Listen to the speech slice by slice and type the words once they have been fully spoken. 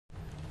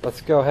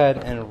Let's go ahead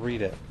and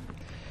read it.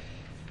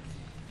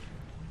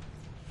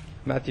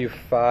 Matthew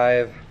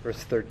 5,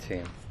 verse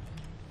 13.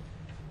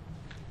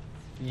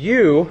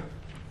 You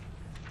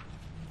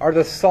are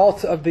the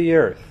salt of the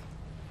earth.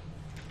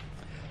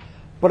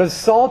 But if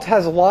salt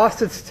has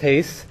lost its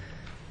taste,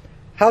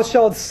 how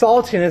shall its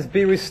saltiness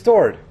be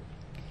restored?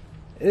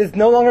 It is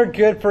no longer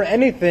good for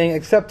anything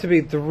except to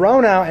be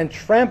thrown out and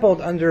trampled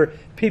under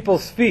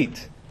people's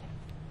feet.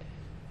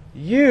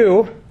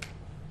 You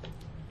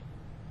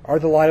are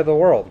the light of the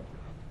world.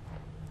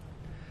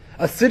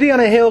 A city on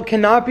a hill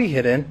cannot be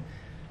hidden,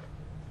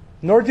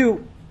 nor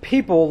do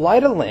people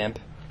light a lamp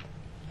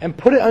and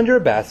put it under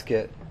a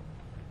basket,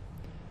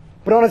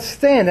 but on a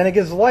stand, and it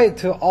gives light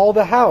to all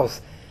the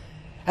house.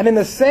 And in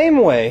the same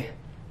way,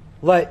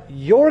 let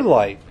your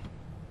light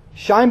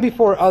shine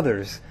before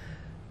others,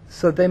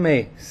 so that they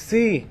may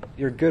see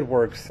your good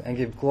works and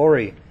give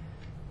glory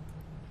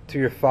to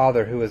your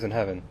Father who is in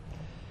heaven.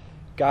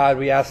 God,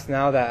 we ask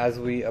now that as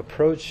we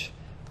approach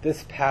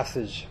this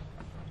passage,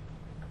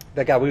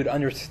 that God, we would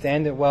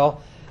understand it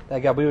well, that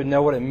God, we would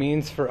know what it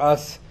means for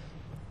us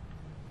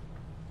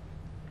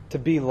to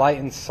be light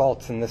and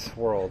salt in this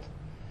world.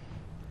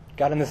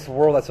 God, in this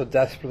world that so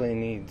desperately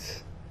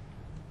needs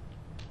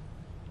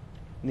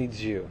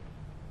you.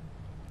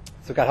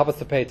 So God, help us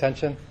to pay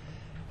attention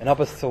and help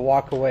us to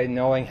walk away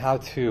knowing how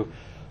to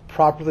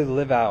properly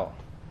live out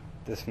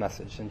this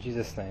message. In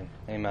Jesus' name,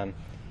 amen.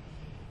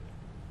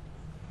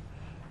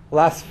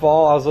 Last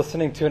fall, I was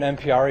listening to an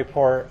NPR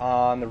report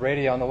on the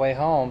radio on the way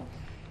home,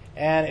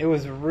 and it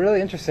was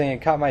really interesting.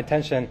 It caught my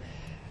attention.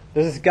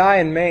 There's this guy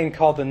in Maine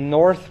called the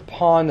North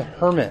Pond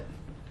Hermit.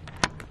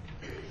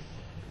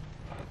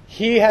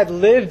 He had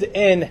lived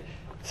in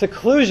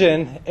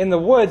seclusion in the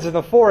woods, in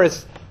the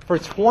forest, for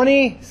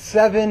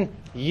 27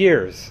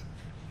 years.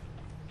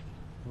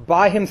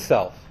 By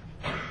himself.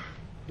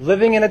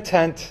 Living in a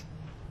tent.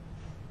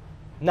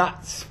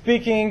 Not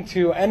speaking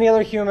to any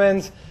other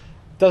humans.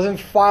 Doesn't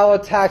file a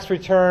tax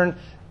return.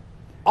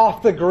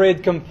 Off the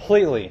grid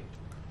completely.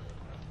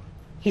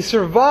 He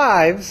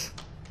survives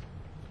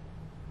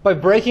by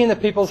breaking into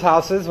people's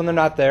houses when they're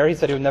not there. He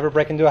said he would never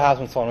break into a house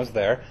when someone was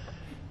there.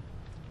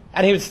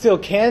 And he would steal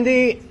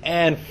candy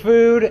and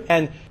food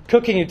and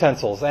cooking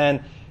utensils.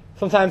 And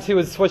sometimes he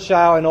would switch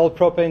out an old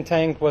propane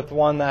tank with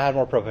one that had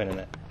more propane in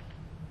it.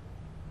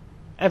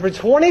 And for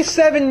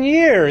 27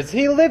 years,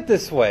 he lived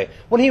this way.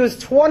 When he was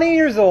 20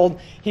 years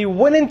old, he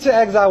went into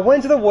exile,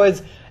 went to the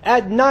woods.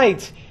 At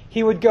night,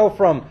 he would go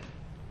from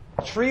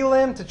tree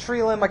limb to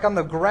tree limb, like on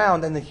the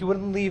ground, and he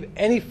wouldn't leave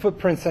any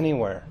footprints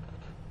anywhere.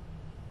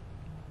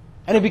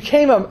 And it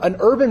became an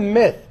urban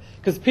myth,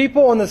 because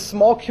people in this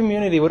small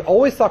community would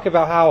always talk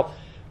about how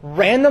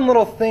random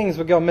little things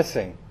would go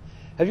missing.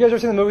 Have you guys ever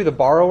seen the movie The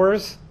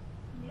Borrowers?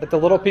 That the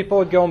little people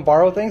would go and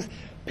borrow things?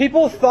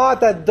 People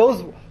thought that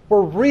those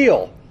were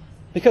real,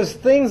 because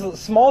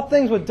small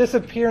things would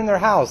disappear in their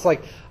house.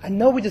 Like, I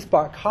know we just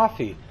bought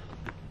coffee.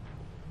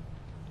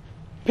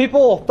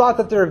 People thought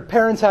that their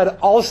parents had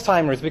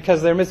Alzheimer's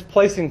because they're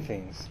misplacing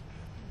things.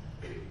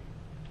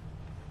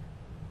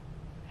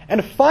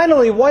 And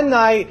finally, one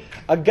night,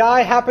 a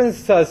guy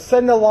happens to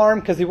set an alarm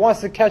because he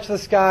wants to catch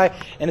this guy,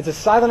 and it's a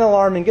silent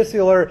alarm, and he gets the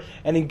alert,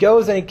 and he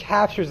goes and he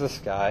captures this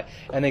guy,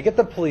 and they get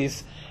the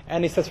police,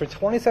 and he says, for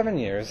 27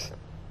 years,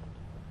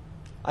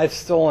 I've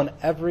stolen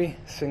every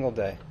single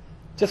day.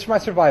 Just for my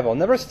survival.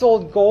 Never stole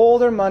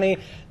gold or money,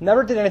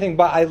 never did anything,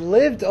 but I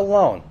lived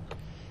alone.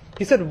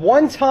 He said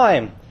one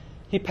time,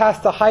 he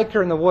passed a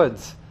hiker in the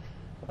woods,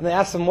 and they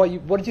asked him,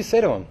 what did you say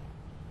to him?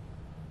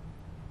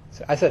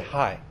 I said,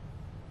 hi.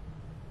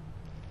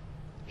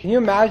 Can you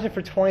imagine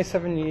for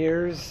 27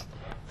 years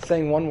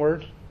saying one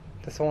word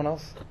to someone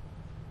else?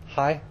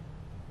 Hi.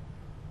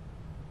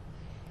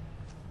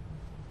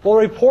 Well,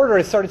 a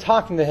reporter started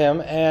talking to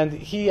him, and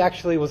he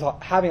actually was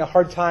having a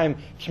hard time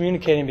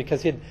communicating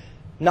because he had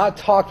not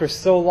talked for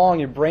so long,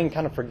 your brain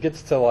kind of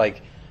forgets to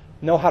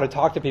know how to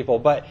talk to people.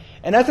 But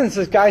in essence,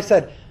 this guy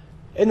said,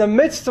 in the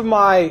midst of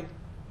my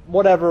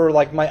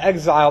my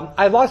exile,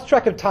 I lost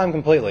track of time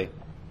completely.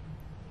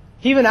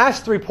 He even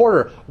asked the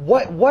reporter,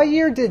 what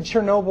year did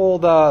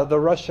Chernobyl, the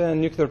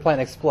Russian nuclear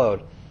plant,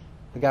 explode?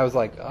 The guy was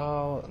like,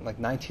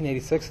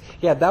 1986?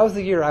 Yeah, that was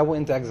the year I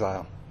went into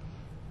exile.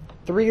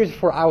 3 years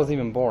before I was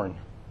even born.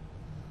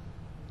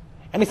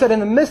 And he said,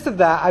 in the midst of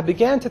that, I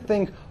began to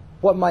think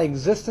what my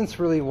existence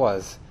really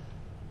was.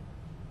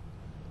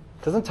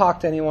 Doesn't talk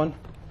to anyone.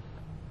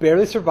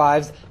 Barely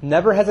survives.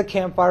 Never has a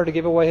campfire to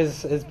give away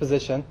his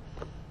position.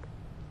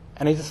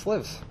 And he just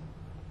lives.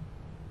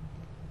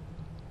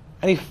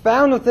 And he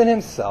found within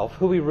himself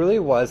who he really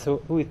was,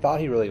 who he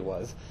thought he really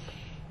was.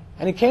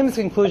 And he came to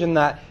the conclusion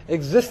that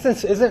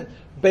existence isn't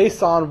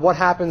based on what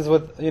happens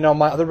with,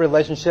 my other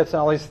relationships and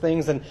all these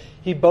things. And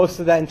he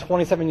boasted that in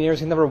 27 years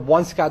he never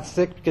once got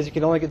sick, because you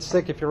can only get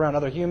sick if you're around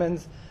other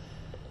humans.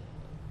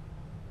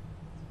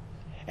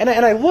 And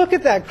I look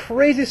at that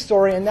crazy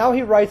story, and now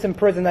he writes in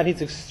prison that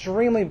he's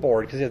extremely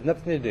bored because he has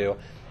nothing to do.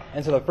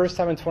 And so the first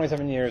time in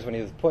 27 years when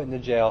he was put into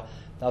jail,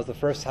 that was the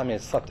first time he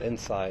had slept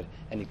inside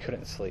and he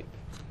couldn't sleep.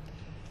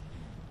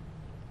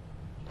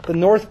 the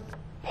North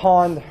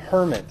Pond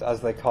Hermit,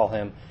 as they call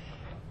him,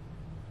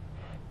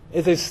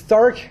 is a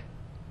stark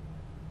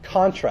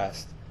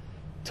contrast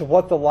to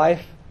what the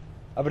life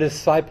of a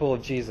disciple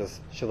of Jesus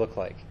should look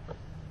like.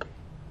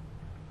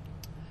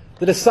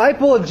 The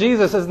disciple of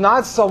Jesus is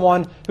not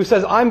someone who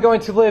says, I'm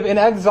going to live in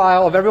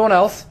exile of everyone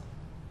else.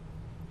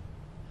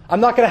 I'm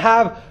not going to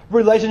have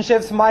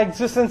relationships. My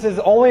existence is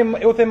only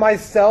within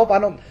myself. I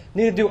don't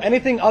need to do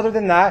anything other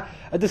than that.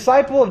 A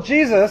disciple of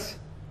Jesus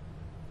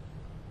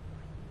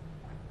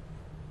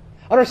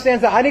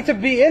understands that I need to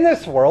be in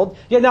this world,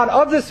 yet not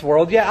of this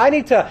world, yet I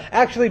need to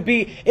actually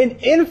be an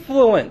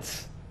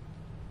influence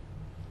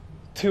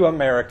to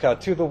America,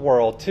 to the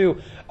world,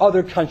 to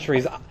other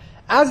countries.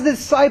 As a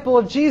disciple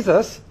of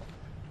Jesus,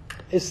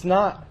 it's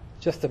not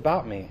just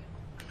about me.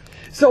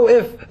 So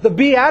if the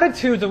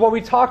Beatitudes of what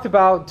we talked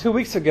about 2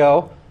 weeks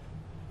ago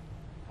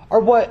are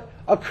what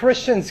a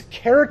Christian's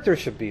character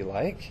should be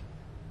like,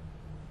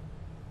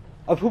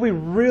 of who we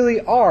really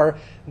are,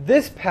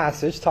 this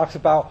passage talks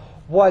about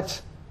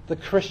what the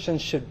Christian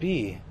should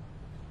be,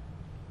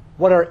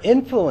 what our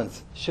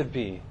influence should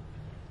be.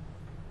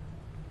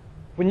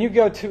 When you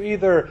go to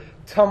either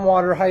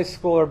Tumwater High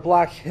School or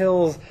Black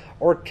Hills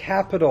or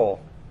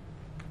Capitol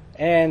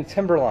and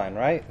Timberline,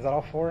 right? Is that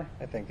all four?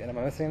 I think. Am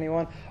I missing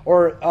anyone?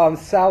 Or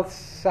South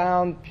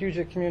Sound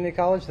Puget Community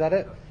College, is that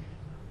it?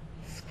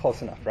 It's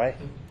close enough, right?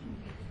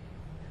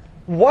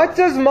 What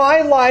does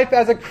my life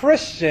as a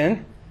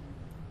Christian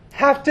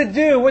have to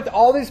do with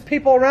all these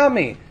people around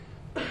me?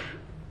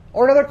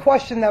 Or another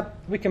question that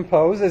we can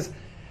pose is,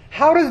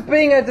 how does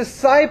being a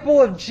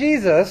disciple of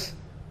Jesus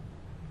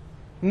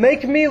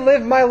make me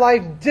live my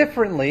life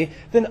differently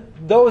than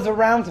those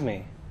around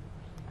me?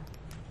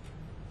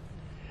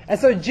 And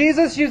so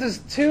Jesus uses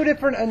two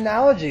different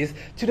analogies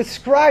to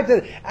describe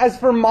that as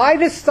for my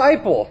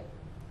disciple,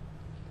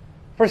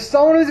 for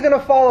someone who's going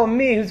to follow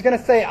me, who's going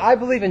to say, I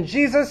believe in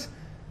Jesus,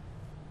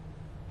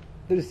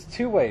 there's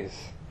two ways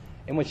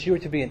in which you are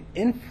to be an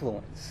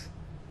influence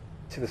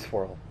to this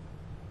world.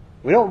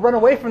 We don't run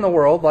away from the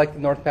world like the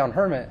North Pond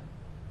Hermit,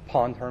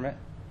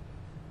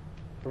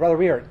 but rather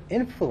we are an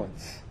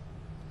influence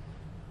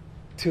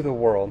to the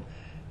world.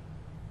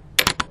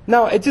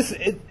 Now, it's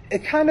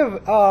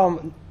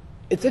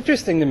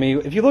interesting to me.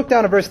 If you look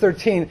down at verse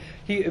 13,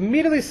 he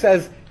immediately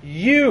says,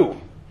 you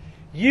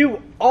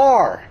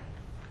are.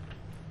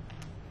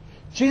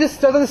 Jesus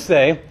doesn't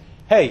say,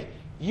 hey,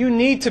 you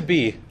need to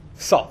be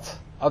salt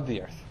of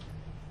the earth.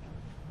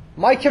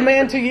 My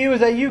command to you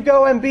is that you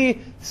go and be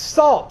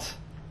salt.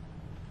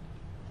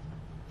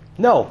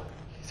 No.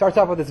 He starts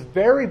off with this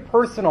very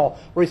personal,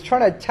 where he's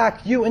trying to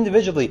attack you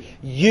individually.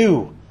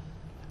 You.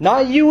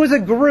 Not you as a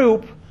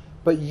group,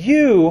 but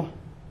you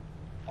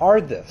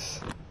are this.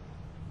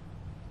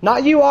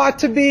 Not you ought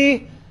to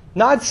be,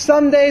 not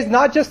Sundays,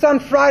 not just on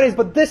Fridays,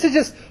 but this is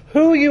just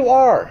who you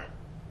are.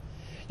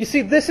 You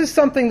see, this is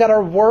something that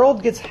our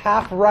world gets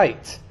half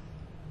right.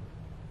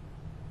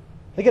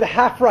 They get it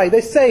half right.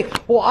 They say,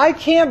 well, I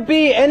can't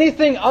be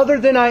anything other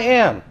than I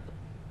am.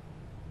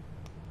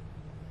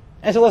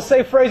 And so let's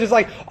say phrases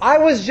like, I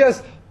was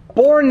just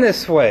born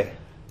this way.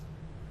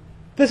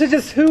 This is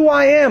just who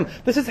I am.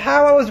 This is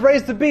how I was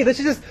raised to be. This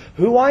is just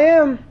who I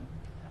am.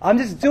 I'm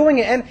just doing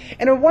it. And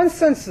in one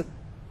sense,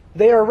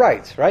 they are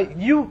right?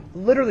 You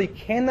literally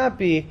cannot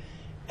be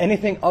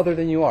anything other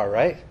than you are,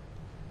 right?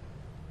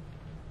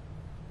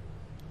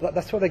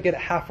 That's where they get it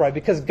half right.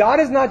 Because God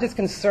is not just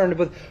concerned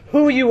with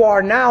who you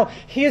are now.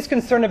 He is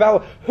concerned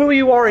about who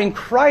you are in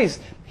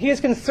Christ. He is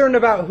concerned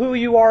about who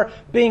you are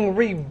being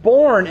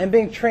reborn and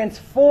being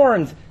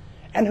transformed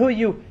and who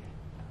you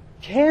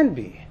can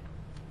be.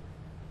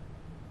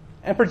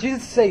 And for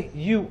Jesus to say,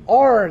 you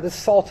are the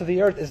salt of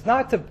the earth, is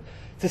not to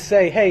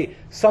say, hey,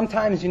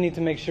 sometimes you need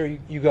to make sure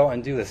you go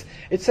and do this.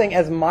 It's saying,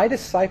 as my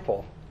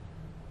disciple,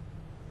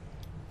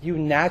 you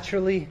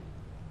naturally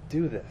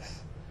do this.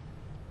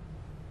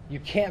 You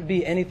can't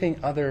be anything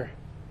other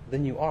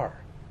than you are.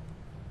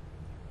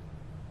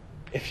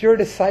 If you're a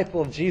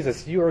disciple of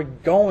Jesus, you are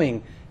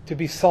going to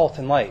be salt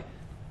and light.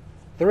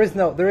 There is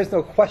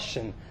no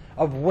question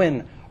of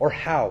when or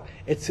how.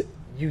 It's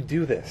you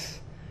do this.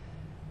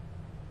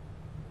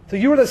 So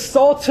you are the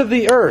salt of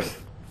the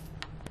earth.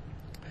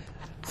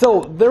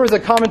 So there was a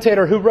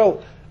commentator who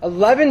wrote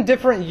 11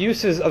 different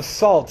uses of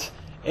salt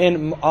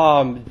in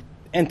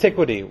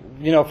antiquity,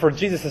 for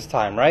Jesus'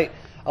 time, right?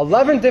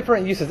 11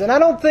 different uses. And I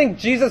don't think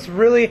Jesus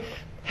really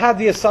had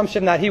the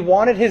assumption that he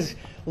wanted his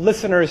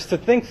listeners to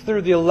think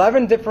through the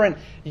 11 different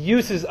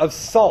uses of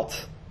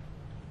salt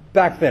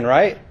back then,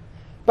 right?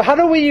 But how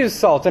do we use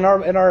salt in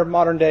our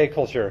modern day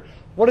culture?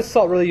 What is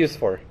salt really used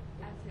for?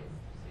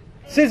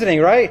 Seasoning,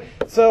 right?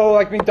 So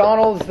like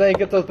McDonald's, they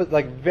get those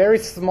very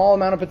small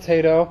amount of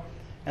potato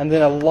and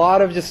then a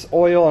lot of just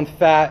oil and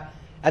fat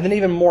and then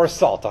even more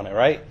salt on it,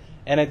 right?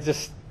 And it's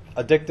just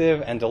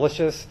addictive and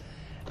delicious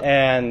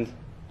and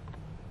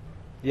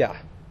yeah,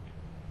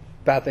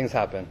 bad things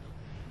happen.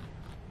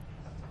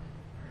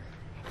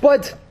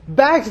 But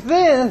back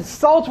then,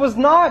 salt was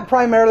not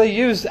primarily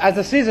used as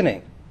a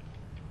seasoning.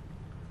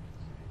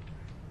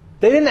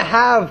 They didn't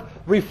have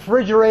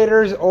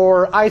refrigerators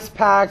or ice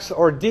packs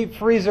or deep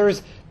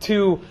freezers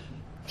to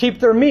keep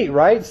their meat,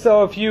 right?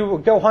 So if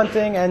you go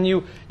hunting and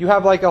you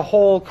have like a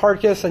whole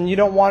carcass and you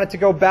don't want it to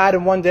go bad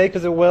in one day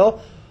because it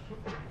will,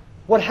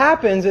 what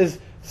happens is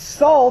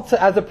salt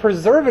as a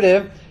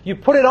preservative, you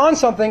put it on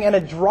something and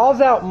it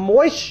draws out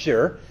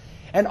moisture,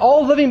 and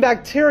all living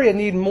bacteria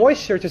need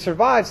moisture to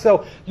survive.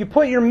 So you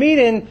put your meat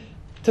in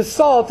to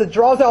salt, it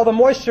draws out all the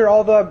moisture,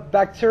 all the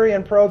bacteria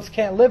and probes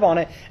can't live on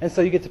it, and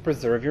so you get to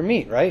preserve your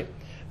meat, right?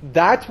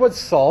 That's what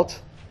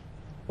salt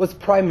was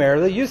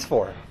primarily used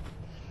for.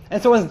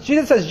 And so when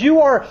Jesus says,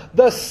 you are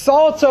the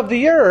salt of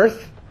the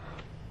earth,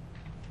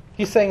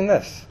 he's saying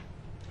this,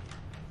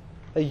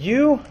 that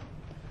you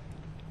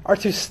are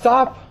to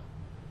stop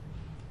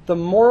the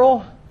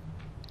moral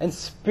and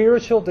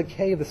spiritual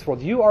decay of this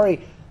world. You are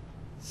a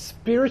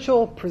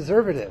spiritual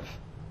preservative.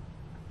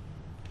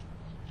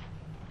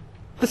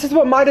 This is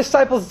what my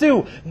disciples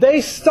do.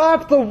 They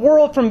stop the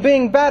world from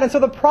being bad. And so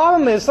the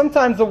problem is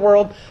sometimes the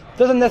world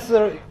doesn't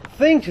necessarily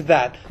think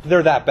that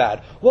they're that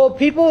bad. Well,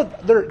 people,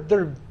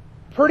 they're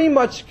pretty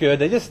much good.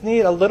 They just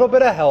need a little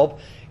bit of help.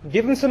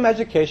 Give them some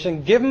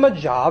education, give them a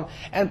job,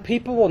 and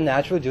people will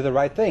naturally do the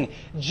right thing.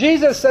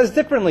 Jesus says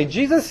differently.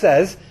 Jesus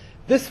says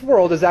this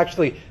world is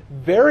actually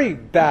very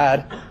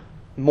bad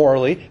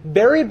morally,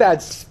 very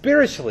bad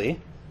spiritually.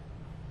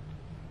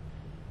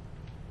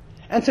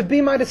 And to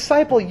be my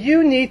disciple,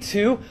 you need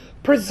to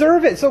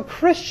preserve it. So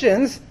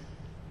Christians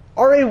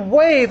are a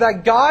way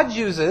that God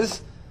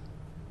uses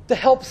to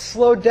help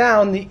slow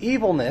down the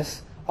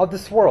evilness of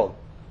this world.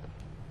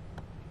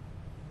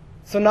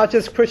 So not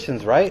just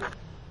Christians, right?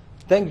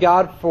 Thank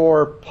God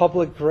for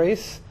public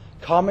grace,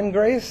 common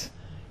grace.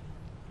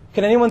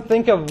 Can anyone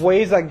think of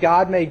ways that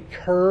God may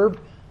curb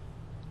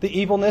the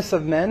evilness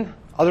of men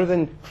other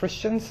than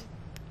Christians?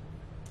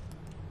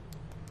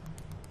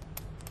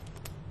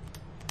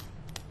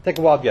 Take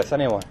a wild guess.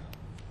 Anyone?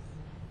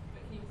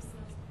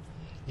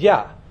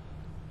 Yeah.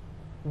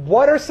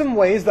 What are some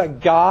ways that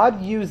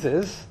God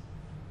uses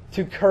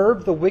to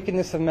curb the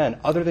wickedness of men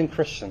other than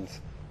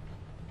Christians?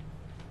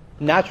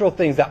 Natural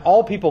things that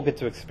all people get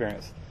to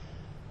experience.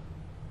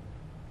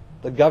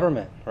 The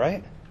government,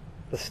 right?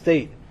 The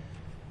state.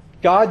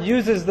 God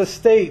uses the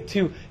state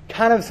to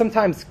kind of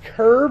sometimes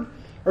curb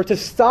or to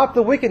stop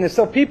the wickedness.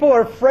 So people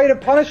are afraid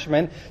of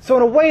punishment. So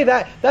in a way,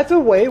 that's a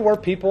way where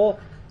people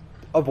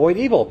avoid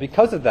evil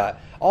because of that.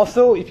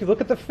 Also, if you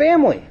look at the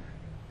family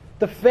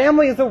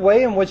is a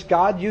way in which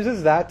God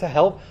uses that to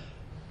help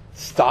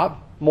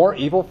stop more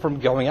evil from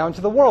going out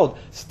into the world.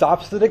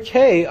 Stops the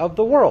decay of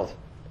the world.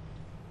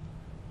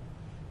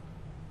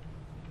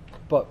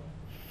 But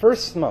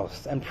first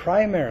most and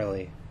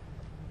primarily,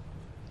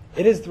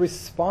 it is the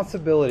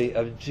responsibility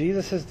of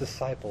Jesus'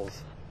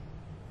 disciples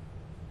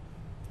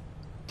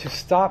to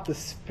stop the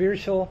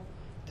spiritual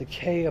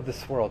decay of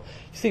this world.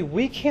 You see,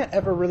 we can't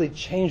ever really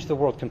change the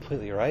world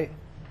completely, right?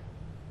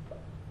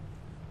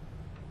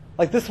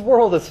 Like, this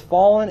world is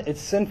fallen,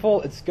 it's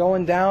sinful, it's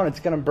going down, it's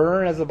going to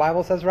burn, as the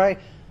Bible says, right?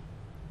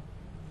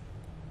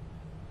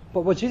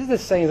 But what Jesus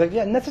is saying is like,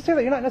 yeah,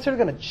 necessarily, you're not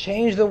necessarily going to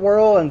change the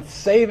world and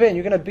save it, and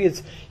you're going to be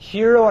its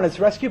hero and its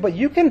rescue, but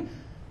you can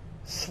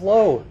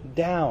slow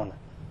down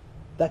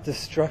that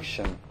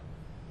destruction.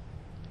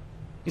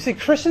 You see,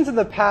 Christians in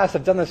the past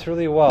have done this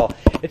really well.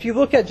 If you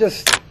look at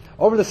just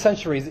over the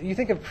centuries, you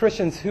think of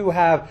Christians who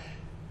have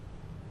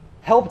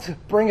helped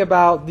bring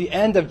about the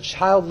end of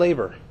child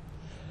labor,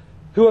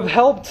 who have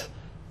helped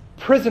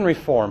prison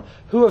reform,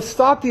 who have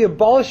stopped the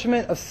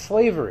abolishment of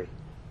slavery,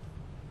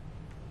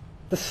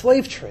 the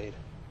slave trade.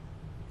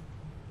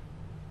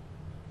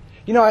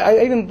 You know,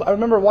 I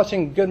remember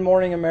watching Good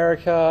Morning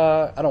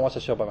America. I don't watch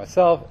the show by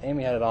myself.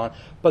 Amy had it on.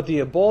 But the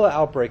Ebola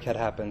outbreak had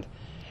happened.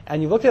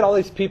 And you looked at all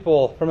these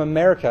people from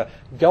America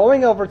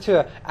going over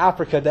to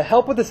Africa to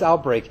help with this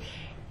outbreak.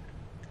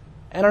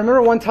 And I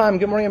remember one time,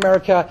 Good Morning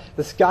America,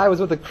 this guy was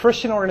with a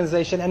Christian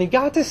organization, and he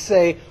got to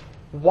say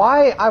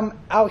why I'm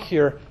out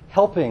here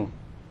helping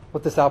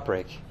with this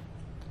outbreak.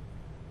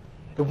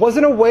 It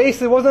wasn't a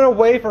waste. It wasn't a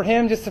way for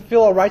him just to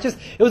feel all righteous.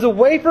 It was a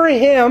way for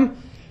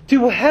him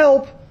to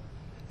help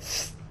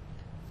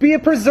be a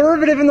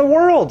preservative in the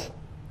world,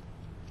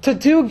 to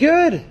do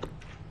good,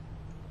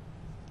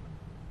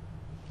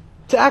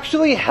 to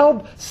actually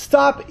help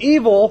stop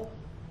evil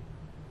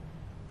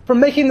from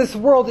making this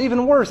world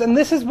even worse. And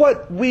this is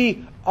what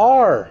we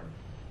are.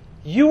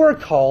 You are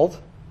called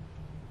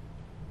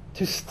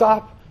to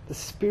stop the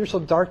spiritual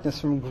darkness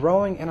from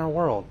growing in our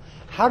world.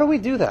 How do we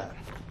do that?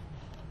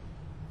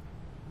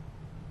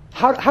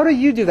 How do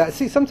you do that?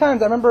 See,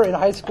 sometimes I remember in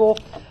high school,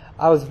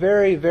 I was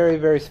very, very,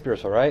 very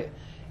spiritual, right?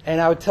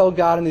 And I would tell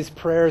God in these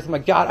prayers, I'm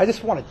like, God, I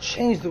just want to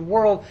change the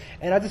world,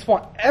 and I just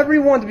want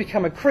everyone to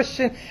become a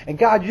Christian, and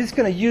God, you're just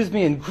going to use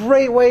me in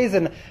great ways,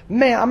 and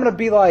man, I'm going to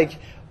be like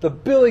the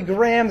Billy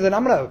Grahams, and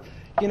I'm going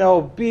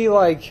to, be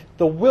like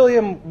the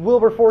William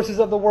Wilberforces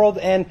of the world.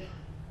 And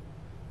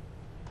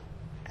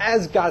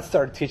as God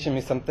started teaching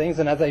me some things,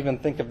 and as I even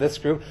think of this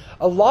group,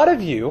 a lot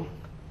of you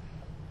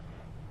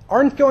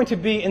aren't going to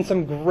be in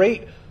some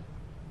great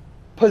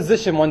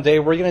position one day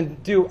where you're going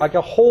to do like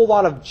a whole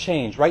lot of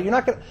change, right? You're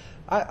not going to,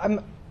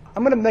 I'm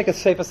going to make a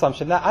safe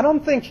assumption that I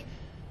don't think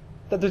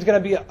that there's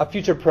going to be a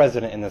future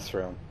president in this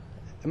room.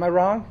 Am I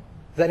wrong?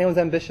 Is that anyone's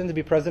ambition to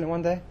be president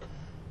one day?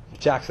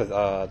 Jack says,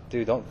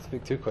 dude, don't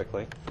speak too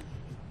quickly.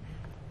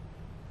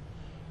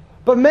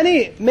 But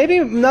maybe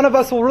none of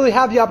us will really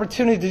have the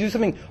opportunity to do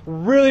something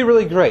really,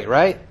 really great,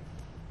 right?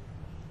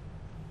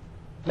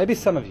 Maybe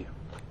some of you.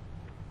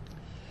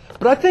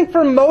 But I think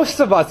for most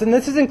of us, and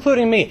this is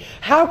including me,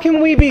 how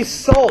can we be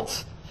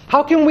salt?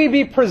 How can we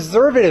be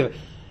preservative?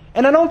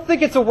 And I don't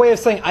think it's a way of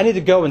saying, I need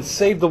to go and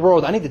save the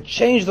world. I need to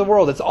change the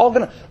world. It's all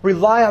going to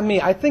rely on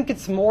me. I think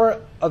it's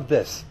more of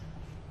this.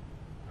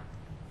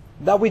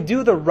 That we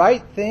do the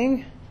right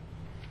thing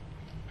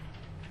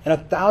in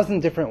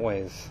 1,000 different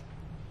ways.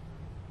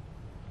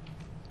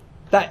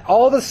 That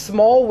all the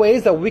small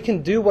ways that we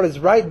can do what is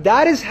right,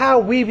 that is how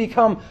we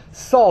become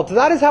salt.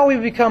 That is how we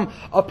become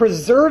a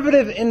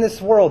preservative in this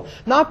world.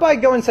 Not by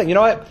going and saying, you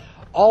know what,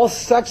 all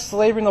sex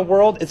slavery in the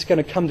world, it's going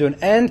to come to an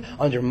end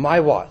under my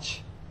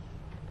watch.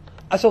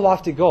 That's a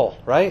lofty goal,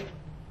 right?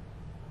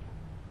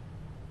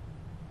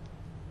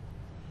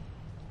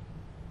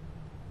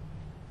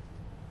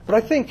 But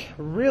I think,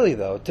 really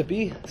though, to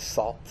be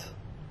salt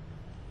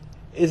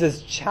is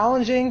as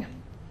challenging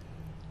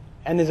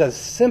and is as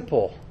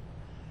simple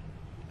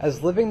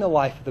as living the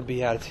life of the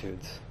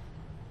Beatitudes.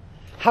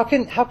 How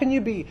can you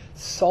be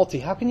salty?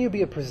 How can you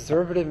be a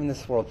preservative in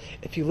this world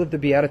if you live the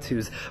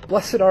Beatitudes?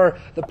 Blessed are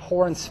the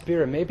poor in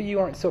spirit. Maybe you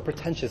aren't so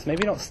pretentious.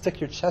 Maybe you don't stick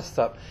your chest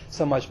up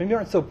so much. Maybe you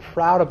aren't so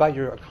proud about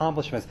your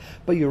accomplishments,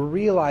 but you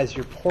realize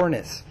your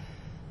poorness.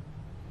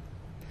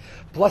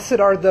 Blessed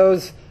are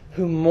those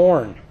who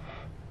mourn.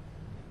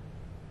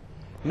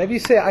 Maybe you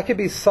say, I could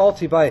be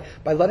salty by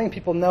letting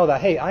people know that,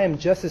 hey, I am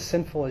just as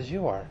sinful as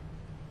you are.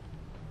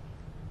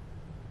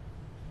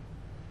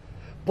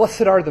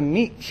 Blessed are the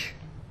meek.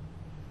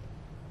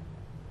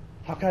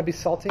 How can I be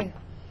salty?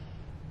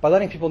 By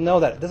letting people know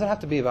that it doesn't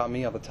have to be about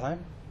me all the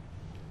time.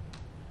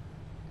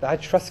 That I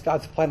trust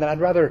God's plan, that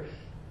I'd rather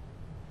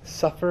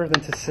suffer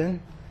than to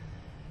sin.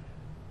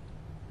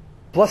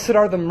 Blessed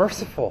are the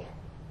merciful.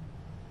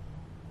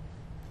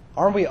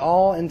 Aren't we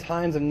all in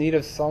times of need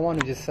of someone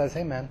who just says,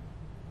 hey man,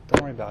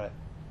 don't worry about it.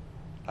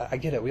 I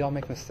get it. We all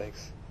make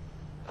mistakes.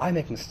 I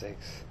make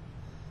mistakes.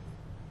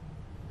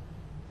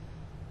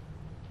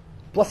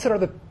 Blessed are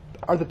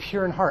the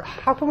pure in heart.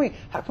 How can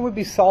we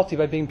be salty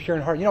by being pure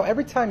in heart? You know,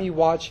 every time you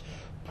watch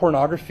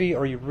pornography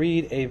or you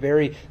read a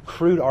very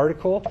crude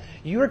article,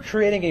 you are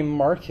creating a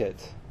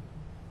market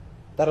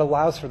that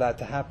allows for that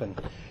to happen.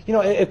 You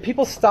know, if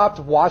people stopped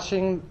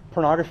watching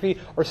pornography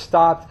or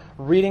stopped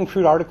reading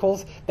crude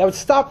articles, that would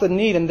stop the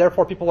need, and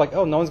therefore people are like,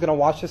 oh, no one's going to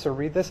watch this or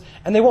read this,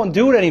 and they won't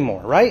do it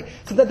anymore, right?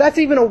 So that's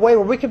even a way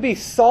where we can be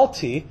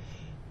salty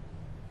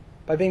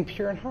by being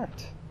pure in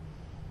heart.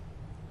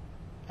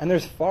 And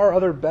there's far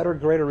other better,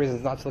 greater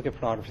reasons not to look at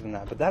pornography than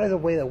that. But that is a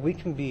way that we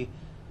can be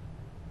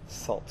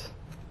salt.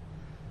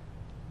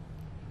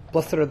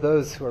 Blessed are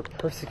those who are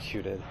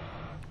persecuted.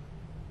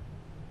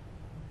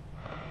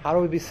 How do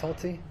we be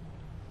salty?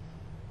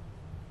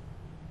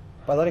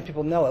 By letting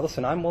people know that,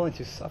 listen, I'm willing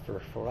to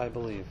suffer for what I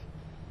believe.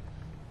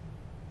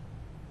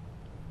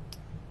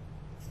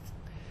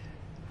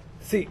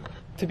 See,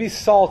 to be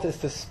salt is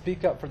to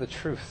speak up for the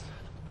truth.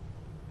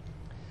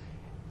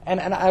 And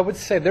I would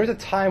say there's a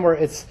time where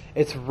it's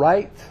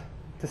right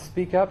to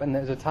speak up, and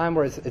there's a time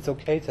where it's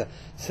okay to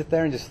sit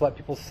there and just let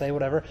people say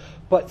whatever.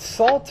 But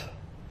salt,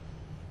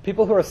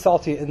 people who are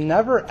salty,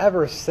 never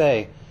ever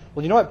say,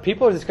 well, you know what,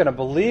 people are just going to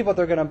believe what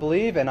they're going to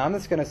believe, and I'm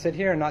just going to sit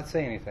here and not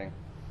say anything.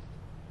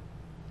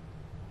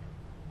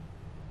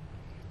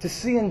 To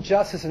see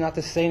injustice and not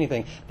to say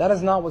anything, that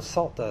is not what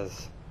salt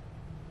does.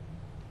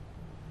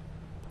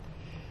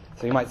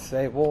 So you might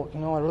say, well, you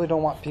know, I really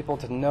don't want people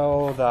to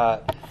know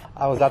that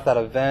I was at that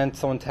event,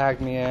 someone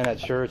tagged me in at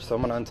church, so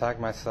I'm going to untag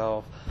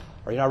myself.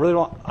 Or, you know,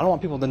 I don't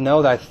want people to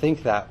know that I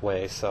think that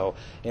way, so,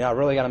 you know, I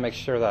really got to make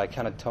sure that I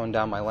kind of tone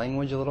down my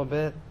language a little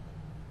bit.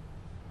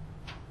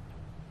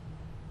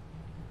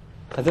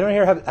 Has anyone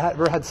here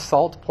ever had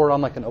salt poured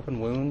on like an open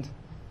wound?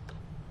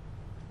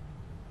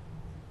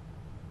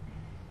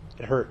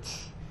 It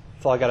hurts.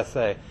 That's all I got to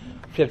say.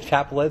 If you have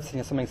chapped lips and you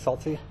have something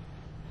salty,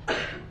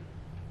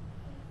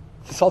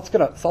 salt's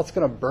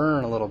gonna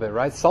burn a little bit,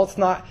 right? It's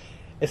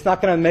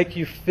not going to make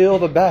you feel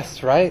the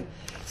best, right?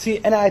 See,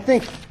 and I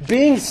think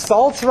being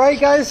salt, right,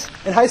 guys,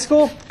 in high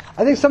school,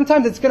 I think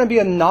sometimes it's going to be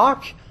a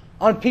knock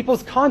on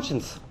people's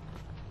conscience.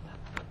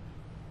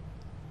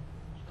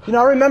 You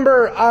know, I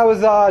remember I was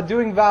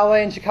doing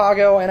valet in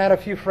Chicago, and I had a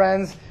few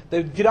friends.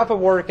 They'd get up at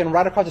work, and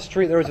right across the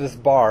street there was this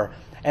bar.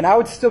 And I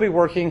would still be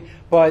working,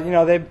 but, you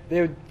know, they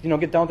would, you know,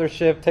 get done with their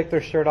shift, take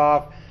their shirt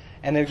off,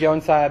 and they'd go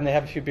inside and they'd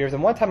have a few beers.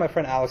 And one time my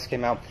friend Alex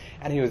came out,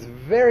 and he was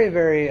very,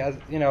 very,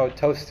 you know,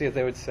 toasty, as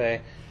they would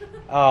say.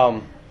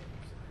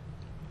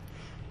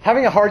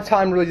 Having a hard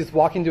time really just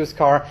walking to his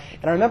car.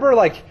 And I remember,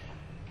 like,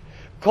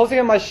 closing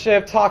up my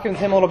shift, talking to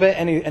him a little bit,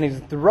 and he's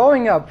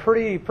throwing up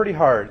pretty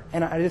hard.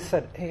 And I just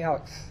said, hey,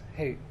 Alex,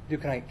 hey,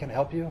 dude, can I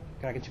help you?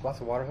 Can I get you a glass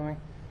of water or something?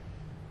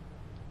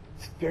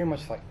 It's very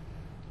much like,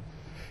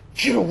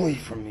 get away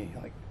from me.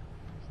 Like,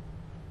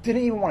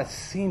 didn't even want to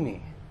see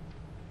me.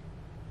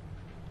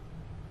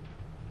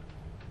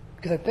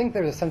 Because I think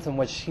there's a sense in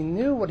which he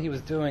knew what he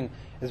was doing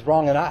is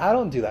wrong, and I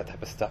don't do that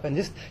type of stuff. And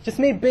just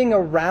me being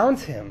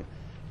around him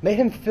made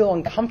him feel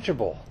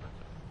uncomfortable.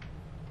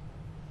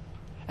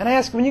 And I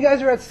ask, when you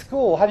guys are at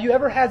school, have you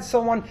ever had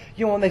someone,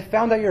 when they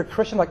found out you're a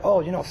Christian, like,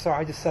 oh, sorry,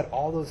 I just said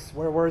all those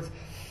swear words.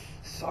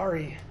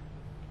 Sorry.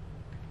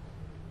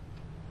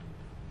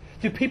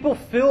 Do people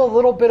feel a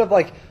little bit of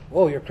like,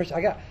 whoa, you're a Christian,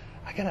 I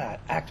gotta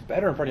act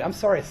better in front of you. I'm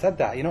sorry I said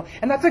that,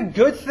 And that's a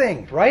good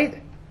thing,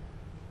 right?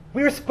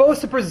 We are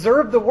supposed to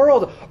preserve the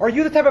world. Are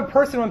you the type of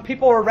person when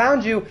people are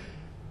around you,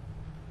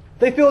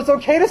 they feel it's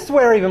okay to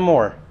swear even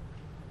more?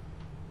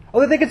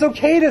 Or they think it's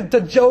okay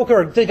to joke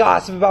or to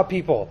gossip about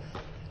people?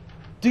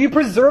 Do you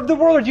preserve the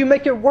world or do you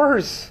make it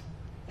worse?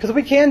 Because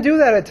we can do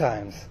that at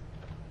times.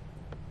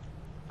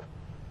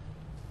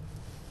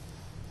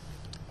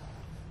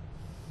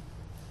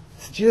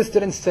 Jesus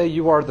didn't say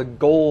you are the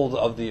gold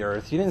of the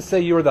earth. He didn't say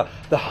you are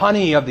the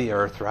honey of the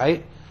earth,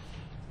 right?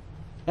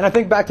 And I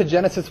think back to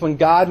Genesis, when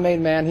God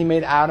made man, he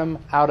made Adam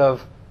out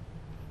of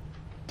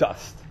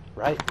dust,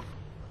 right?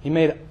 He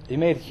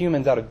made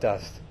humans out of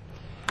dust.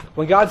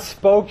 When God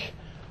spoke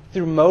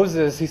through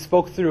Moses, he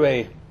spoke through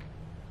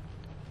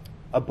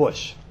a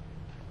bush.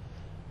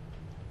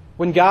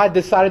 When God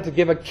decided to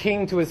give a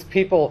king to his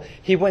people,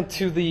 he went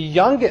to the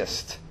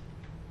youngest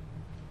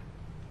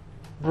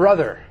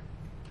brother,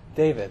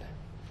 David.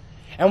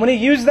 And when he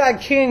used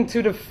that king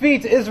to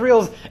defeat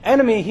Israel's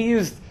enemy, he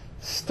used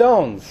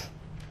stones.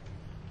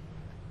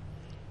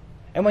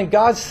 And when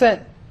God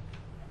sent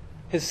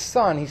his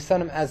son, he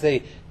sent him as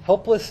a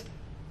helpless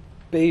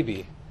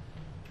baby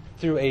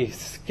through a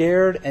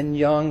scared and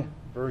young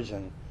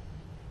virgin.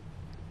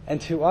 And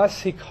to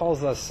us, he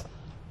calls us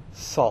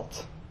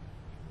salt.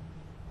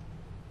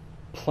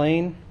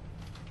 Plain,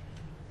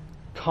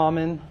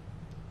 common,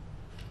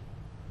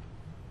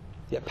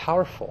 yet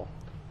powerful.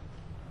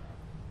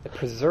 It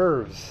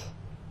preserves.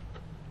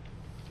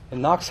 It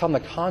knocks on the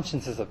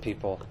consciences of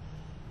people.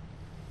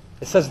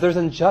 It says there's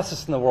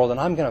injustice in the world and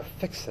I'm going to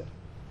fix it.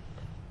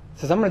 It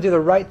says I'm going to do the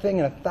right thing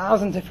in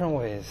 1,000 different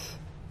ways.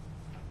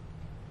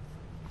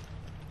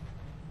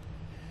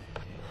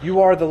 You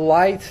are the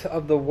light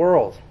of the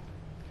world.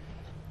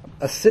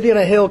 A city on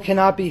a hill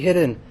cannot be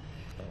hidden.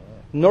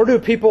 Nor do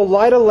people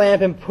light a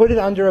lamp and put it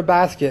under a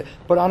basket,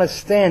 but on a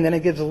stand, and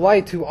it gives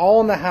light to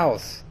all in the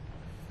house.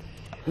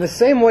 In the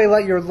same way,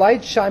 let your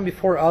light shine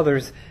before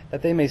others,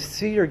 that they may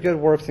see your good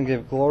works and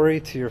give glory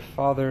to your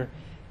Father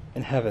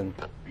in heaven.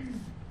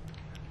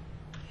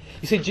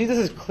 You see, Jesus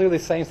is clearly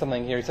saying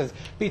something here. He says,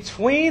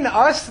 between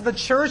us, the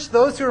church,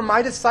 those who are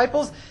my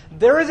disciples,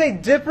 there is a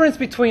difference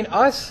between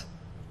us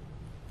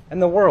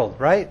and the world,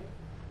 right?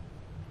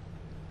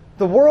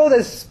 The world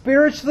is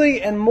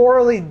spiritually and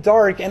morally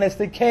dark, and it's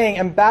decaying,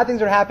 and bad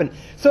things are happening.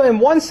 So in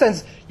one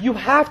sense, you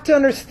have to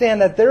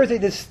understand that there is a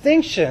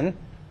distinction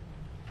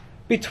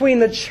between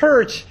the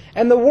church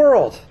and the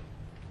world.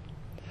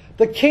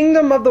 The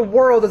kingdom of the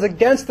world is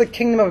against the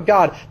kingdom of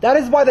God. That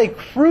is why they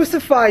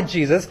crucified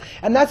Jesus,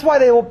 and that's why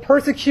they will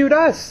persecute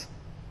us.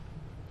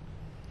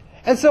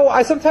 And so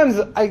I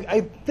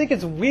think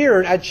it's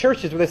weird at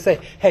churches where they say,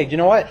 hey, you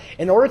know what?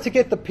 In order to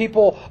get the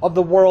people of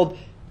the world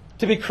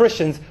to be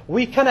Christians,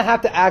 we kind of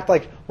have to act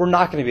like we're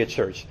not going to be a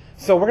church.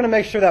 So we're going to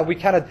make sure that we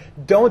kind of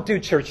don't do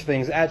church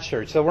things at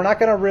church. So we're not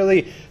going to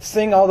really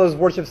sing all those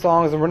worship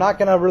songs, and we're not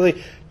going to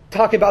really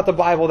talk about the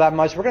Bible that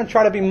much. We're going to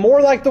try to be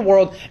more like the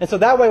world, and so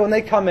that way when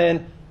they come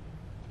in,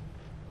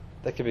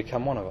 they can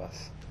become one of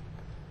us.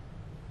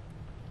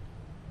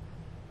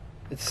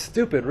 It's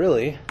stupid,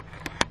 really.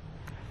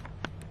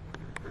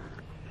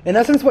 In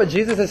essence, what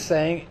Jesus is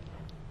saying,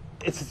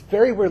 it's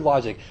very weird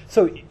logic.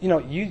 So,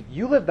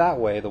 you live that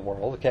way, the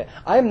world, okay?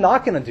 I'm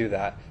not going to do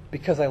that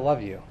because I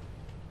love you.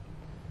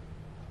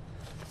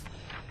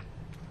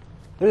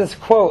 There's this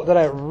quote that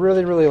I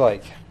really, really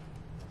like.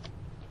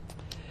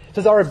 It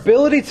says, our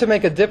ability to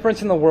make a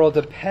difference in the world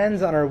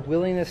depends on our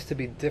willingness to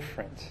be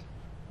different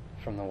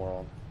from the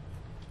world.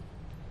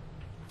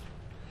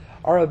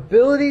 Our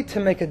ability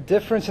to make a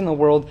difference in the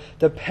world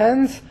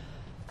depends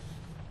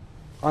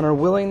on our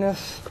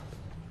willingness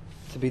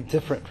to be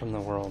different from the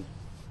world.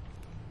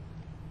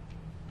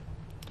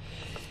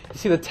 You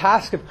see, the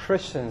task of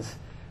Christians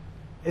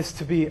is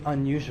to be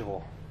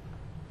unusual.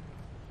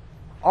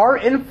 Our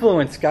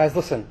influence, guys,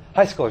 listen,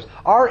 high schoolers,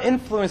 our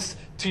influence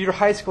to your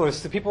high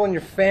schoolers, to people in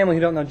your family who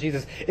don't know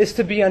Jesus, is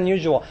to be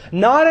unusual.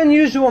 Not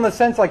unusual in the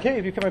sense like, hey,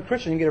 if you become a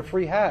Christian, you get a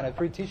free hat and a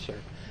free t-shirt.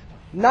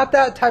 Not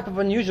that type of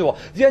unusual.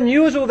 The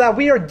unusual that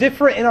we are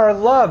different in our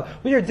love.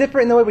 We are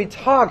different in the way we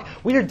talk.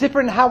 We are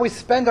different in how we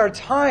spend our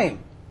time.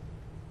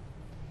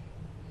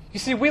 You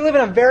see, we live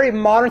in a very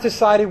modern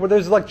society where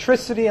there's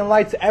electricity and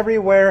lights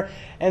everywhere.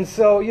 And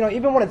so,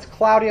 even when it's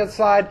cloudy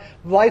outside,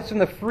 lights from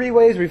the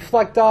freeways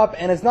reflect up,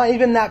 and it's not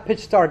even that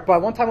pitch dark.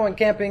 But one time I went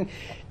camping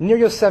near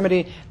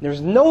Yosemite,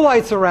 there's no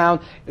lights around,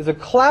 it's a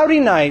cloudy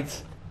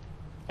night,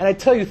 and I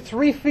tell you,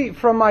 3 feet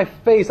from my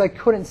face, I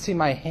couldn't see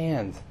my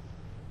hands.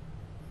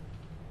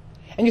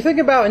 And you think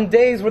about in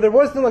days where there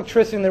was no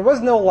electricity and there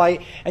was no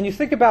light, and you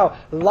think about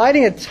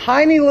lighting a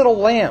tiny little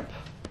lamp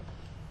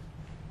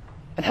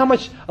and how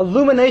much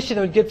illumination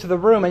it would give to the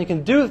room, and you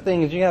can do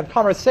things, you can have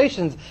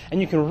conversations,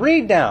 and you can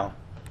read now.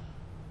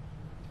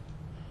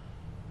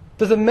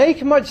 Does it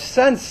make much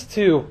sense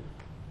to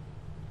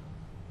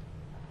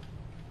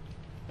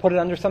put it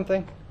under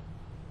something?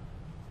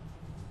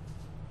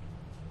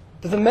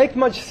 Does it make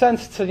much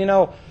sense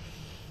to,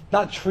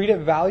 not treat it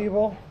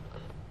valuable?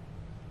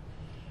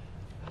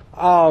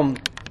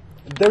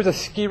 There was a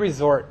ski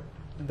resort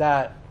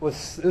that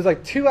was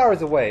like 2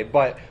 hours away,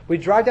 but we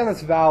drive down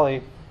this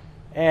valley,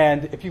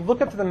 and if you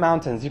look up to the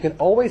mountains, you can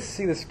always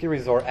see the ski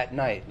resort at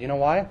night. You know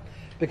why?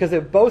 Because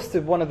it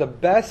boasted one of the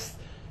best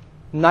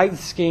night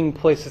skiing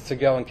places to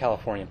go in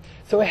California.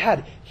 So it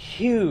had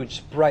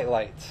huge bright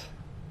lights.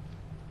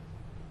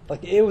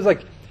 Like it was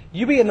like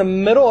you'd be in the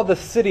middle of the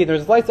city,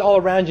 there's lights all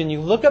around you, and you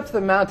look up to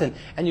the mountain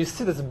and you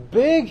see this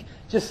big,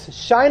 just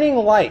shining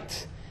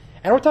light.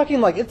 And we're talking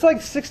like, it's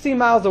like 60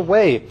 miles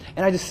away,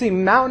 and I just see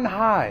mountain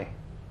high.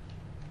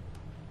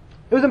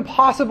 It was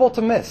impossible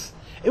to miss.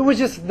 It was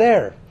just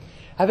there.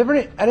 Have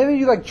any of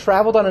you like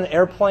traveled on an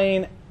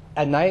airplane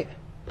at night?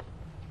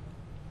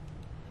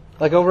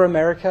 Like over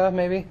America,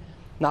 maybe?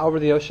 Not over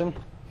the ocean?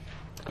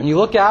 And you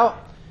look out,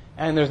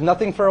 and there's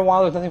nothing for a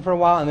while,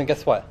 and then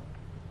guess what?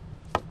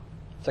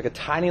 It's like a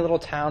tiny little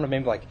town of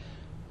maybe like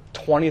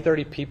 20,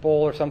 30 people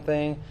or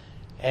something,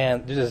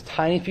 and there's just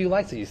tiny few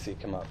lights that you see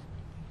come up.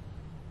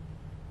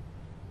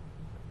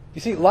 You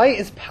see, light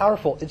is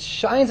powerful. It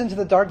shines into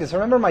the darkness. I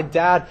remember my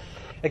dad,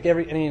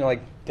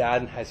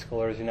 dad and high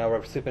schoolers,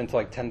 were sleeping until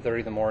like 10:30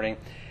 in the morning,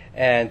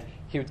 and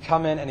he would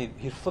come in and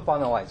he'd flip on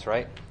the lights,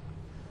 right?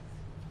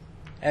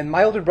 And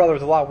my older brother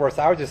was a lot worse.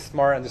 I was just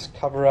smart and just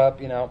cover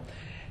up, And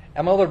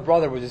my older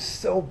brother was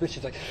just so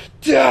vicious, like,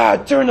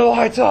 Dad, turn the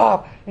lights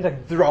off! He's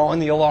like throwing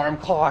the alarm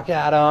clock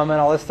at him and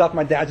all this stuff.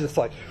 My dad's just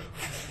like...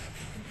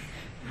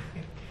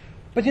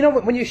 But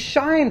when you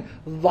shine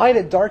light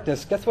at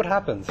darkness, guess what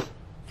happens?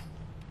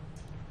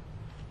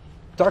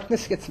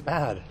 Darkness gets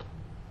mad.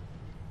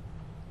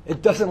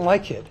 It doesn't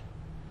like it.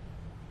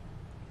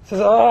 It says,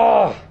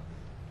 oh,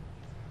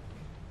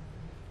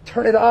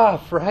 turn it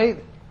off,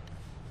 right?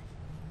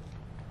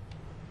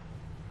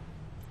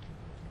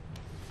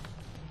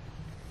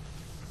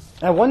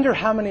 I wonder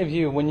how many of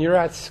you, when you're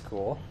at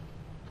school,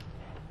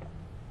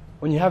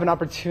 when you have an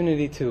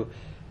opportunity to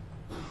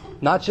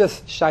not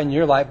just shine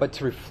your light, but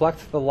to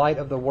reflect the light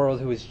of the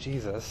world who is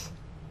Jesus,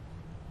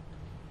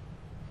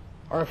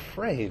 are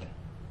afraid.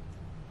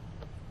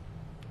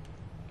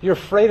 You're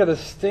afraid of the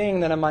sting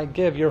that it might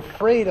give. You're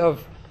afraid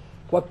of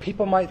what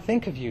people might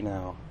think of you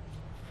now.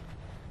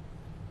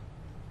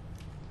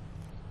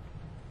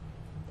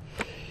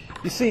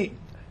 You see,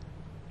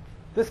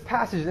 this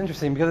passage is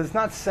interesting because it's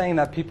not saying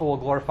that people will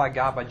glorify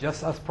God by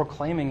just us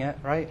proclaiming it,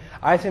 right?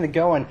 I just need to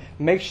go and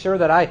make sure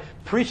that I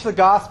preach the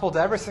gospel to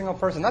every single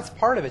person. That's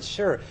part of it,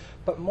 sure.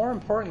 But more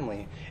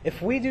importantly,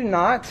 if we do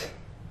not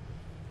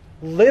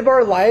live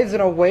our lives in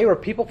a way where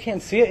people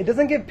can't see it, it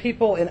doesn't give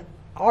people an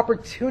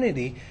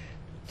opportunity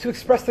to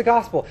express the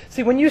gospel.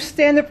 See, when you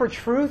stand up for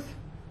truth,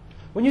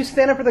 when you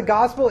stand up for the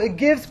gospel, it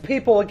gives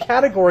people a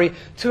category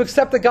to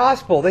accept the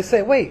gospel. They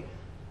say, wait,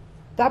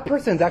 that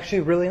person's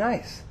actually really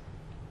nice.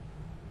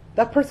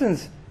 That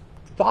person's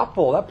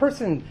thoughtful. That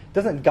person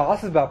doesn't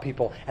gossip about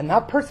people. And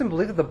that person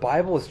believes that the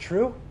Bible is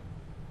true.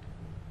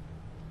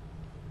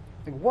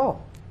 Like, whoa,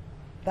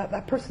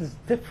 that person's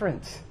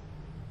different.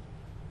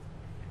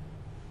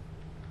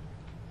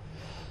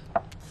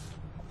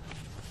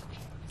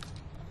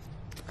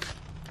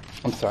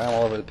 I'm sorry, I'm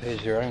all over the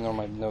page here. I don't know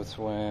where my notes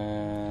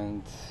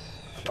went.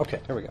 Okay,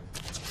 here we go.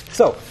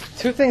 So,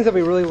 two things that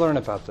we really learn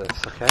about this,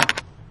 okay?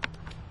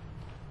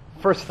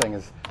 First thing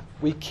is,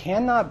 we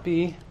cannot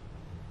be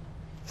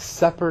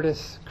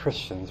separatist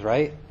Christians,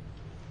 right?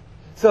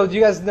 So, do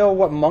you guys know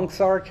what monks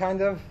are,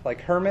 kind of?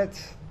 Like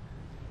hermits?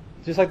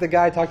 Just like the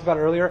guy I talked about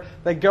earlier.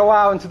 They go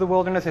out into the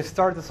wilderness, they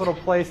start this little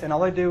place, and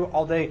all they do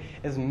all day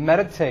is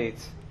meditate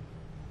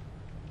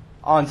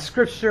on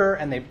Scripture,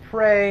 and they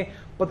pray,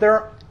 but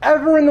they're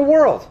ever in the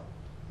world.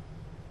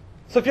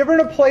 So if you're ever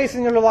in a place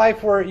in your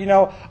life where,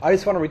 I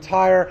just want to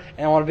retire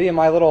and I want to be in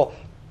my little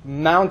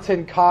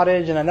mountain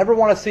cottage and I never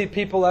want to see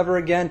people ever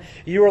again,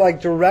 you are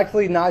like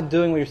directly not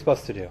doing what you're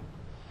supposed to do.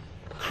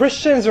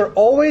 Christians are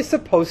always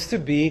supposed to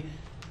be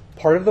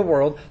part of the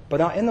world, but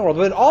not in the world.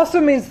 But it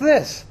also means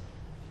this,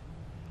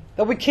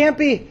 that we can't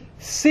be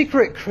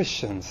secret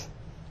Christians.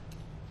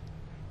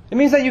 It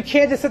means that you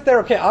can't just sit there,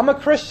 okay, I'm a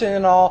Christian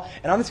and all,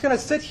 and I'm just going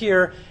to sit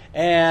here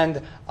and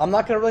I'm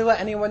not going to really let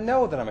anyone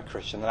know that I'm a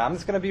Christian. And I'm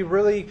just going to be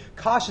really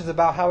cautious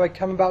about how I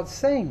come about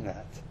saying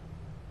that.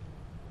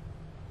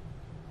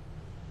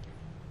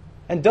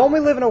 And don't we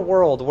live in a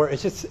world where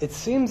it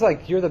seems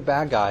like you're the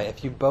bad guy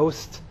if you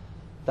boast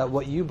that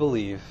what you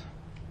believe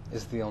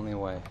is the only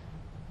way?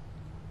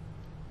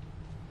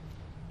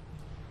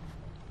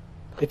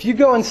 If you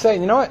go and say,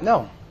 you know what,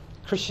 no,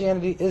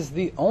 Christianity is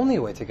the only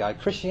way to God.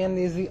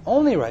 Christianity is the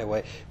only right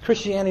way.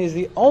 Christianity is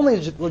the only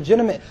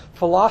legitimate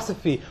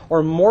philosophy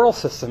or moral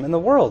system in the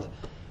world.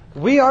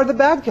 We are the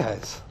bad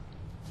guys.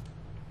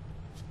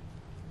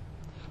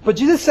 But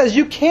Jesus says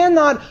you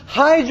cannot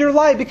hide your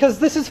light because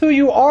this is who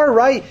you are,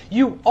 right?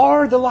 You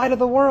are the light of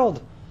the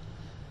world.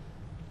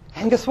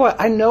 And guess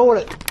what? I know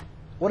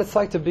what it's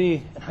like to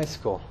be in high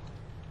school.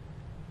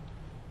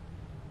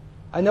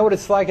 I know what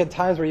it's like at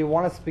times where you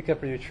want to speak up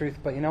for your truth,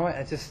 but you know what?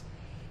 It's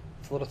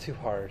a little too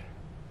hard.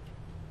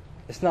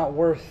 It's not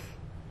worth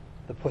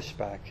the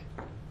pushback.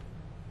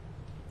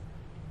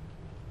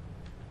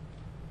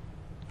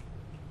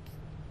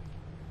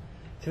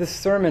 See, this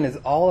sermon is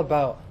all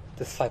about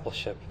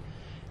discipleship.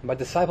 And by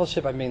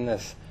discipleship, I mean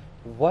this.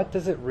 What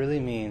does it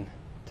really mean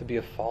to be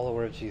a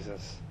follower of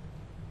Jesus?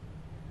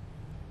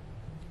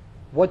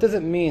 What does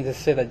it mean to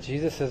say that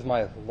Jesus is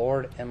my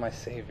Lord and my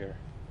Savior?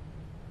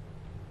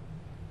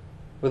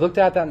 We looked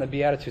at that in the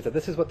Beatitudes, that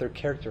this is what their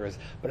character is.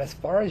 But as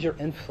far as your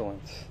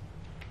influence,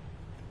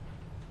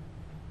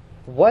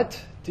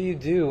 what do you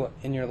do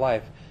in your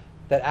life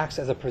that acts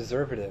as a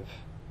preservative?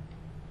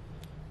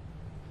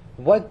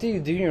 What do you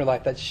do in your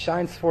life that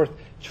shines forth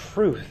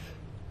truth?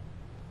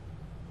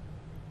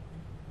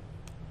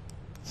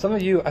 Some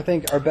of you, I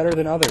think, are better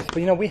than others.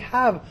 But we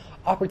have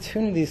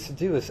opportunities to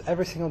do this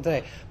every single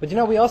day. But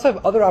we also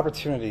have other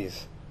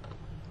opportunities.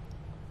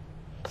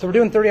 So we're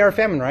doing 30-hour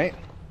famine, right?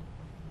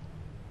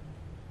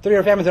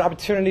 30-hour famine is an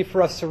opportunity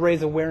for us to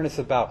raise awareness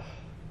about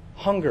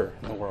hunger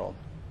in the world.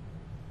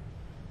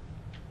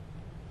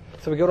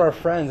 So we go to our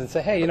friends and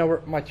say, hey,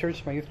 my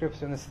church, my youth group is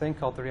doing this thing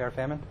called 30-hour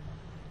famine.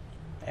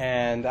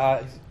 And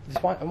I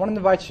want to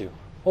invite you.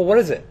 Well, what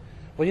is it?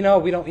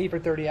 Well, we don't eat for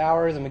 30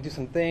 hours, and we do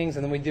some things,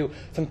 and then we do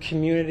some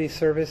community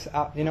service,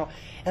 and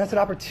it's an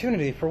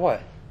opportunity for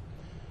what?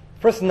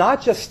 For us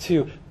not just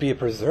to be a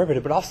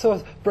preservative, but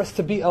also for us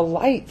to be a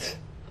light.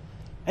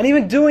 And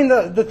even doing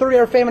the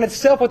 30-hour famine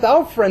itself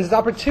without friends is an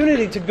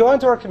opportunity to go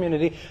into our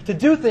community, to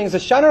do things, to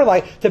shine our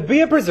light, to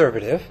be a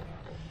preservative,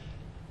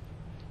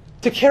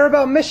 to care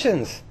about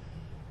missions,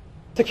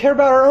 to care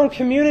about our own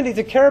community,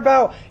 to care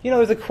about,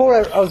 there's a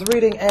quote I was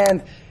reading,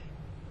 and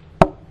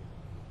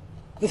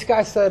this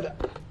guy said,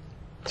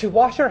 to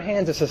wash our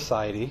hands of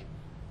society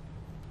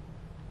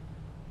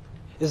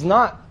is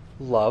not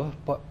love,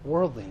 but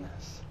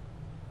worldliness.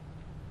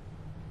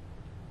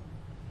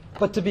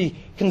 But to be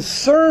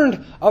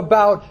concerned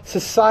about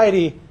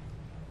society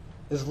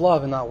is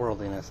love and not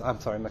worldliness.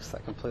 I'm sorry, I mixed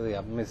that completely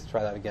up. Let me just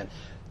try that again.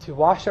 To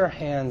wash our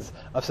hands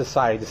of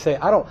society. To say,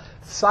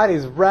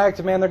 society's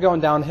wrecked, man, they're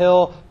going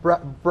downhill.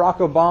 Barack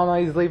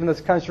Obama, he's leaving this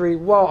country.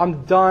 Whoa,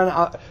 I'm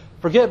done.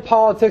 Forget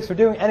politics, for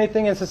doing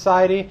anything in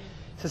society. It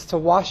says to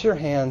wash your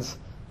hands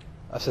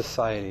of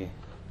society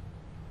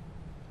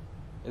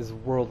is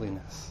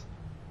worldliness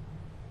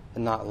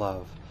and not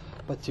love.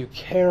 But to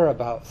care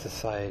about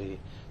society,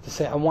 to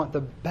say, I want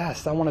the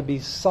best, I want to be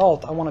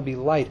salt, I want to be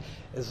light,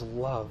 is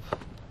love.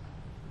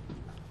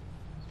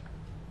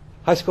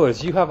 High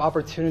schoolers, you have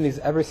opportunities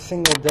every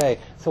single day.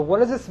 So what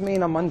does this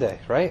mean on Monday,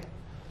 right?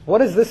 What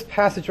does this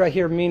passage right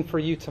here mean for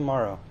you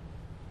tomorrow?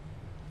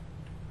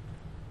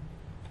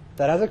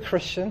 That as a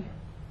Christian,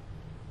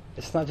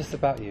 it's not just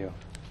about you.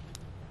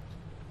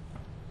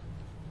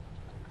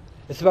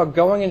 It's about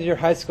going into your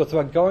high school. It's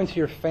about going to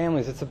your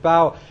families. It's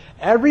about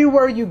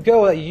everywhere you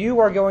go that you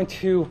are going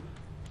to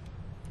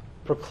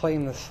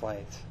proclaim this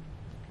light.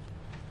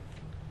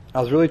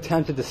 I was really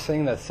tempted to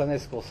sing that Sunday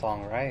school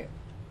song, right?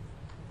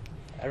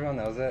 Everyone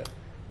knows it.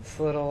 This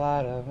little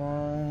light of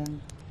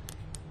mine.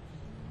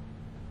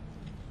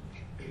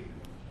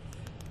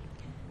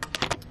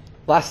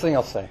 Last thing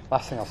I'll say.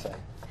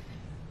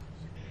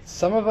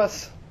 Some of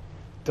us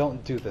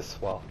don't do this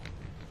well.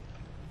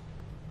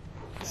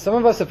 Some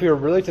of us, if we were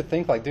really to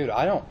think like, dude,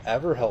 I don't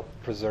ever help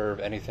preserve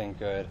anything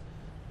good.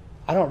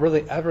 I don't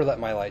really ever let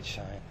my light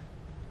shine.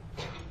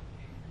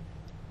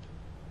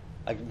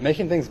 Like,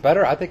 making things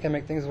better, I think I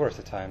make things worse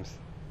at times.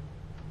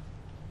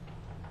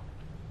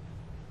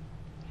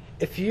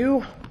 If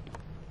you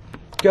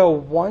go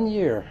 1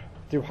 year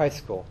through high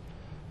school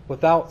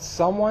without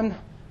someone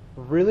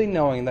really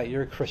knowing that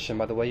you're a Christian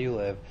by the way you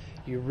live,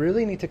 you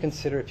really need to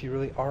consider if you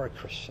really are a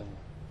Christian.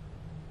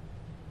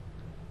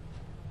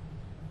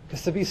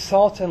 Because to be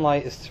salt and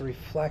light is to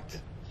reflect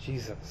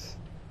Jesus.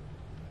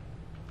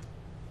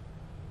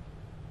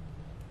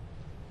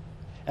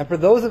 And for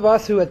those of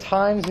us who at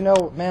times,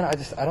 man,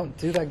 I don't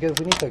do that good.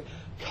 We need to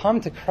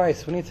come to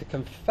Christ. We need to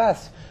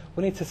confess.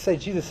 We need to say,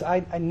 Jesus,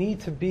 I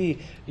need to be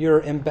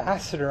your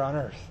ambassador on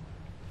earth.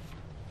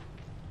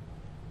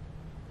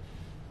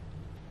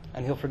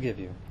 And He'll forgive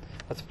you.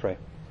 Let's pray.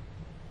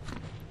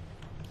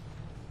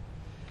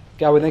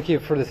 God, we thank you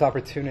for this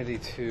opportunity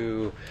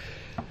to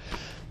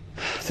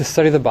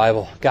study the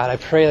Bible. God, I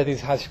pray that these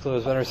high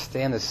schoolers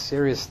understand the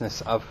seriousness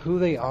of who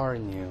they are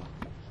in you.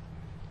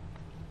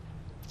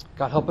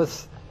 God, help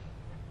us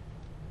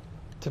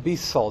to be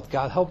salt.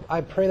 God,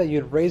 I pray that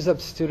you'd raise up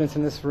students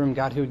in this room,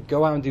 God, who would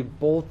go out and do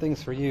bold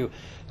things for you,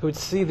 who would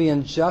see the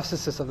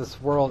injustices of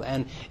this world,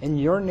 and in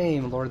your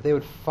name, Lord, they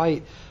would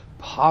fight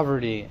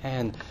poverty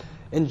and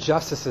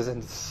injustices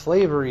and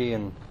slavery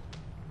and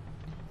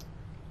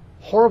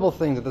horrible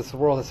things that this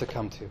world has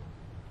succumbed to.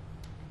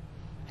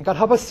 And God,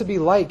 help us to be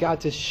light,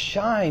 God, to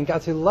shine,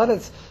 God, to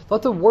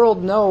let the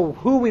world know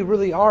who we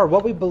really are,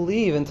 what we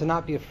believe, and to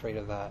not be afraid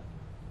of that.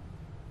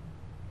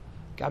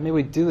 God, may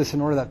we do this in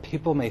order that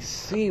people may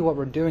see what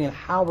we're doing and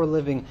how we're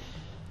living,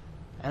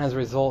 and as a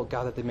result,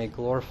 God, that they may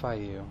glorify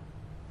you.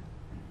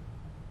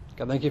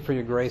 God, thank you for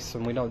your grace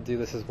when we don't do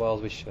this as well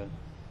as we should.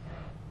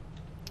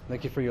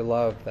 Thank you for your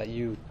love, that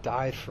you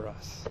died for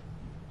us,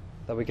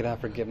 that we can have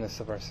forgiveness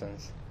of our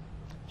sins.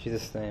 In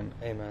Jesus' name,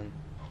 amen.